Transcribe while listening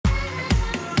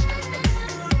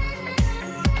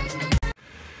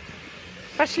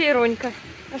Пошли, Ронька.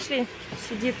 Пошли.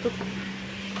 Сидит тут.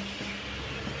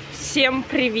 Всем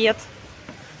привет.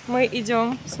 Мы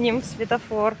идем с ним в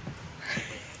светофор.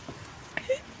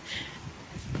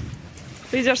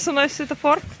 Ты идешь со мной в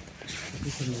светофор?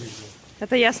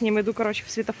 Это я с ним иду, короче,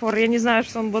 в светофор. Я не знаю,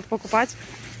 что он будет покупать.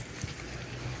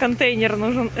 Контейнер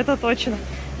нужен, это точно.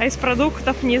 А из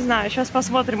продуктов не знаю. Сейчас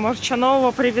посмотрим, может, что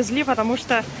нового привезли, потому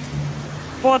что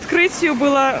по открытию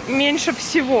было меньше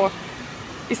всего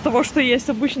из того, что есть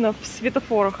обычно в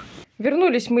светофорах.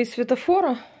 Вернулись мы из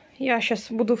светофора. Я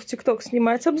сейчас буду в ТикТок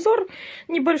снимать обзор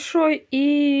небольшой,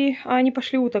 и они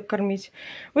пошли уток кормить.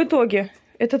 В итоге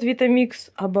этот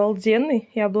витамикс обалденный.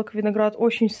 Яблоко, виноград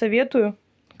очень советую.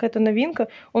 Какая-то новинка.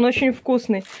 Он очень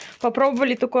вкусный.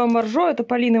 Попробовали такое моржо. Это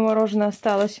Полины мороженое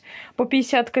осталось. По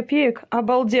 50 копеек.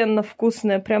 Обалденно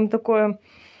вкусное. Прям такое,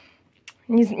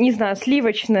 не знаю,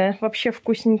 сливочное. Вообще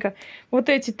вкусненько. Вот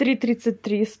эти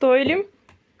 3,33 стоили.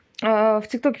 В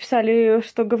ТикТоке писали,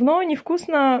 что говно,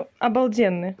 невкусно,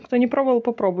 обалденный. Кто не пробовал,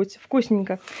 попробуйте.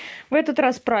 Вкусненько. В этот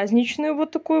раз праздничную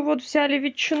вот такую вот взяли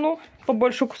ветчину.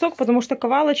 Побольше кусок, потому что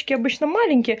ковалочки обычно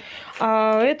маленькие.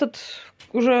 А этот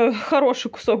уже хороший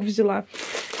кусок взяла.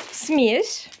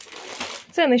 Смесь.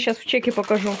 Цены сейчас в чеке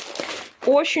покажу.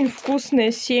 Очень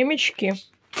вкусные семечки.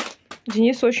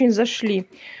 Денису очень зашли.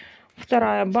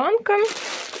 Вторая банка.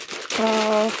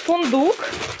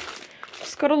 Фундук.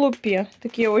 Скорлупе.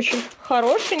 Такие очень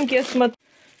хорошенькие.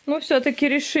 Ну, все-таки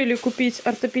решили купить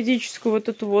ортопедическую вот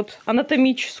эту вот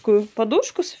анатомическую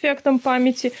подушку с эффектом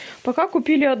памяти. Пока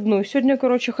купили одну. Сегодня,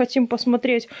 короче, хотим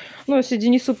посмотреть. Ну, если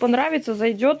Денису понравится,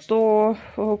 зайдет, то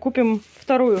купим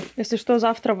вторую. Если что,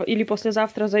 завтра или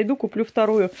послезавтра зайду, куплю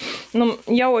вторую. Но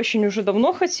я очень уже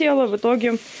давно хотела. В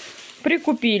итоге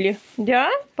прикупили.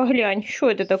 Да? Поглянь, что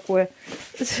это такое?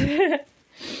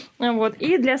 Вот.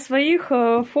 И для своих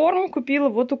форм купила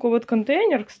вот такой вот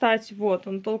контейнер. Кстати, вот,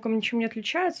 он толком ничем не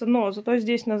отличается, но зато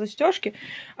здесь на застежке.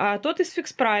 А тот из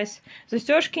фикс прайс.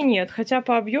 Застежки нет, хотя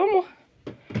по объему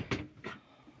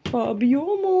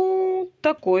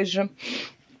такой же.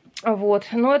 Вот.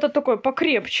 Но это такой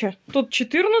покрепче. Тут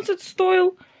 14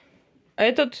 стоил, а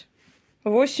этот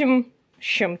 8 с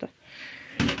чем-то.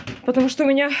 Потому что у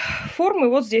меня формы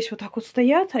вот здесь вот так вот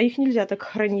стоят, а их нельзя так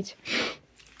хранить.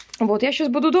 Вот, я сейчас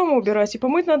буду дома убирать, и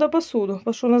помыть надо посуду,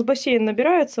 потому что у нас бассейн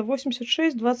набирается,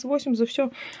 86, 28, за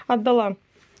все отдала.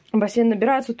 Бассейн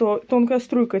набирается, то тонкая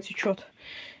струйка течет.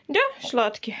 Да,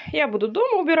 сладкие. Я буду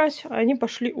дома убирать, а они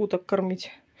пошли уток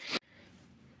кормить.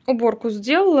 Уборку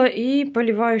сделала и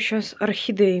поливаю сейчас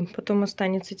орхидеи. Потом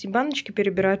останется эти баночки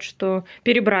перебрать, что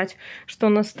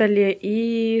на столе.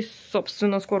 И,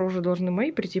 собственно, скоро уже должны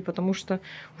мои прийти, потому что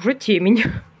уже темень.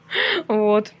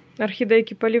 Вот.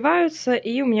 Орхидейки поливаются,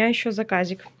 и у меня еще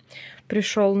заказик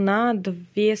пришел на 2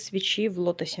 свечи в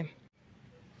лотосе.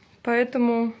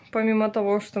 Поэтому, помимо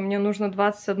того, что мне нужно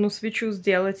 21 свечу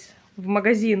сделать в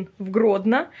магазин в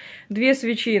Гродно, 2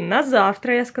 свечи на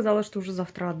завтра, я сказала, что уже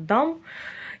завтра отдам.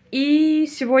 И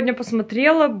сегодня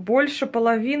посмотрела, больше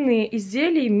половины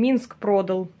изделий Минск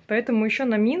продал. Поэтому еще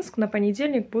на Минск на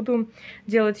понедельник буду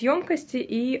делать емкости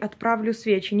и отправлю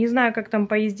свечи. Не знаю, как там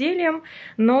по изделиям,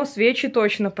 но свечи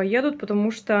точно поедут,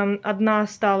 потому что одна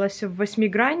осталась в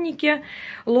 8-граннике.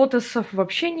 Лотосов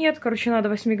вообще нет. Короче, надо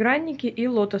 8-гранники и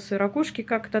лотосы. Ракушки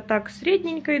как-то так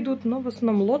средненько идут, но в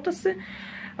основном лотосы.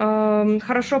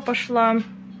 Хорошо пошла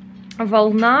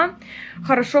волна,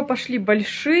 хорошо пошли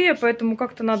большие, поэтому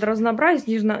как-то надо разнообразить,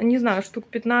 не знаю, штук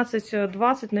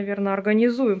 15-20, наверное,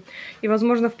 организую. И,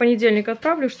 возможно, в понедельник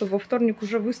отправлю, чтобы во вторник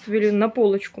уже выставили на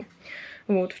полочку.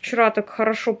 Вот, вчера так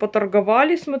хорошо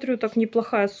поторговали, смотрю, так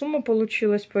неплохая сумма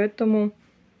получилась, поэтому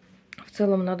в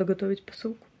целом надо готовить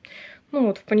посылку. Ну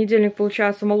вот, в понедельник,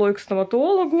 получается, малой к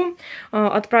стоматологу,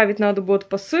 отправить надо будет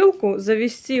посылку,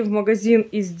 завести в магазин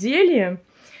изделия.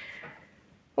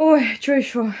 Ой, что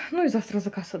еще? Ну и завтра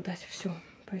заказ отдать, все.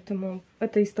 Поэтому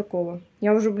это из такого.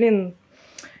 Я уже,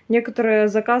 некоторые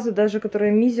заказы, даже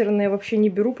которые мизерные, вообще не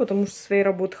беру, потому что своей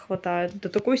работы хватает. До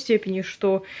такой степени,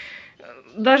 что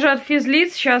даже от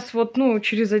физлиц сейчас вот,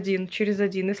 через один.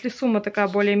 Если сумма такая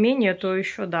более-менее, то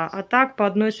еще да. А так по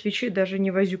одной свечи даже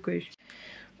не возюкаюсь.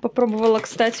 Попробовала,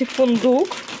 кстати, фундук.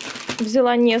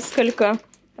 Взяла несколько,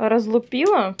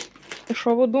 разлупила. И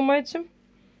что вы думаете?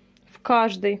 В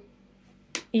каждой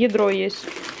ядро есть.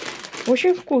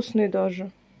 Очень вкусный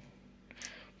даже.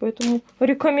 Поэтому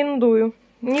рекомендую.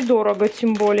 Недорого,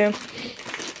 тем более.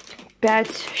 5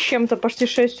 с чем-то, почти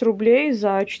 6 рублей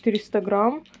за 400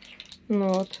 грамм. Ну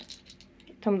вот.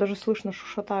 Там даже слышно, что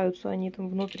шатаются они там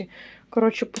внутри.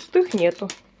 Короче, пустых нету.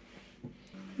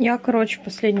 Я, в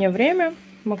последнее время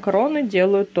макароны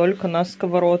делаю только на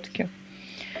сковородке.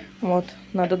 Вот,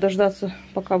 надо дождаться,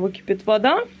 пока выкипит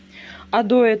вода. А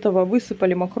до этого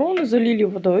высыпали макароны, залили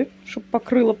водой, чтобы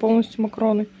покрыло полностью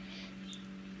макароны.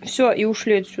 Все, и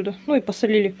ушли отсюда. Ну и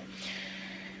посолили.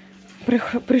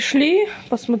 Пришли,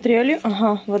 посмотрели.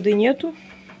 Ага, воды нету.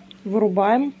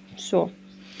 Вырубаем. Все.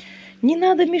 Не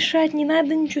надо мешать, не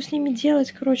надо ничего с ними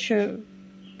делать. Короче,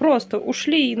 просто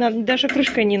ушли, и даже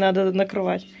крышкой не надо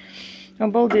накрывать.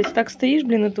 Обалдеть. Так стоишь,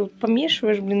 блин, и тут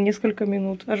помешиваешь, блин, несколько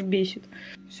минут. Аж бесит.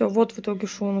 Все, вот в итоге,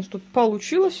 что у нас тут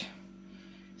получилось.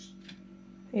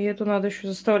 И эту надо еще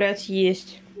заставлять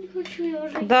есть. Не хочу я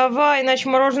уже. Давай, иначе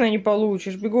мороженое не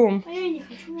получишь. Бегом. А я не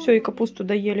хочу. Все, и капусту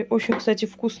доели. Очень, кстати,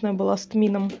 вкусная была с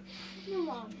тмином. Ну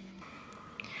ладно.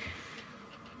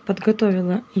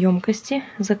 Подготовила емкости.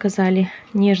 Заказали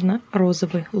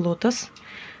нежно-розовый лотос.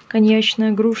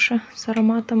 Коньячная груша с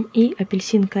ароматом. И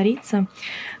апельсин корица.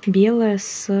 Белая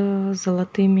с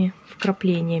золотыми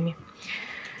вкраплениями.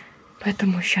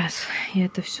 Поэтому сейчас я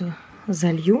это все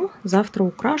залью. Завтра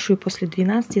украшу. И после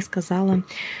 12 сказала,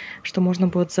 что можно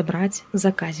будет забрать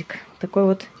заказик. Такой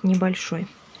вот небольшой.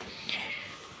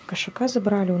 Кошака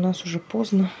забрали. У нас уже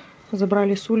поздно.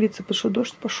 Забрали с улицы, потому что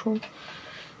дождь пошел.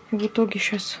 И в итоге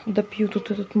сейчас допью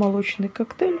тут этот молочный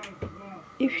коктейль.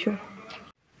 И все.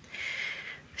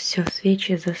 Все,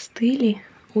 свечи застыли.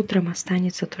 Утром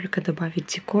останется только добавить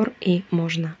декор. И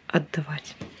можно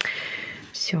отдавать.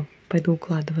 Все, пойду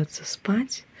укладываться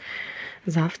спать.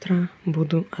 Завтра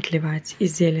буду отливать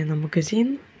изделия на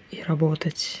магазин и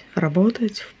работать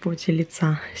в поте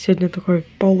лица. Сегодня такой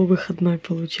полувыходной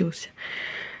получился.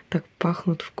 Так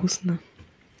пахнут вкусно,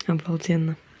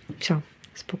 обалденно. Все,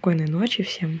 спокойной ночи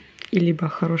всем и либо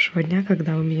хорошего дня,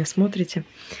 когда вы меня смотрите.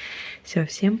 Все,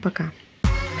 всем пока.